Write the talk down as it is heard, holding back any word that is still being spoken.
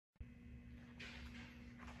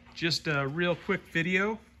Just a real quick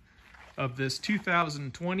video of this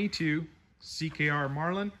 2022 CKR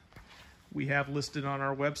Marlin we have listed on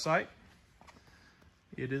our website.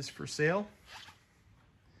 It is for sale,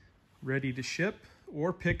 ready to ship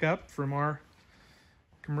or pick up from our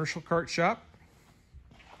commercial kart shop.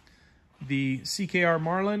 The CKR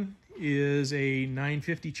Marlin is a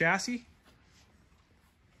 950 chassis,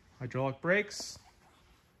 hydraulic brakes.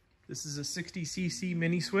 This is a 60cc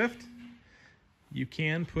mini Swift. You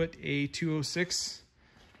can put a 206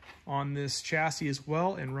 on this chassis as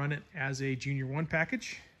well and run it as a Junior 1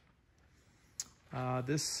 package.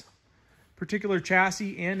 This particular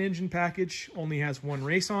chassis and engine package only has one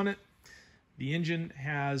race on it. The engine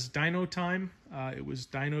has dyno time. It was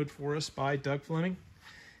dynoed for us by Doug Fleming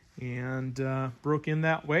and broke in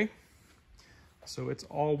that way. So it's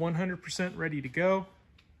all 100% ready to go.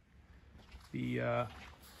 The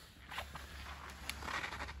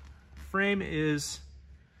frame is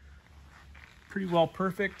pretty well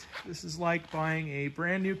perfect. This is like buying a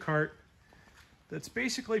brand new kart that's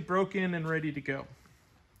basically broken and ready to go.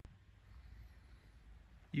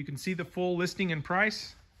 You can see the full listing and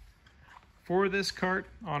price for this kart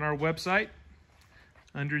on our website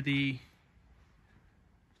under the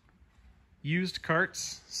used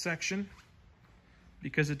karts section.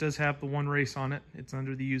 Because it does have the one race on it, it's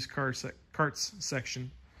under the used karts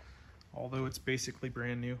section, although it's basically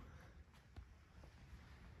brand new.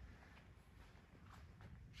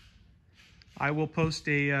 I will post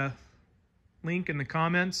a link in the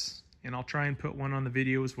comments, and I'll try and put one on the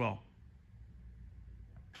video as well.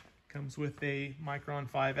 Comes with a MycHron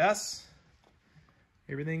 5S.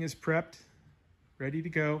 Everything is prepped, ready to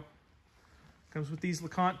go. Comes with these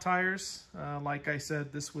Lecont tires. Like I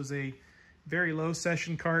said, this was a very low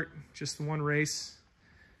session kart, just the one race.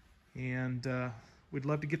 And we'd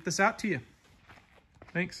love to get this out to you.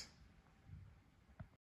 Thanks.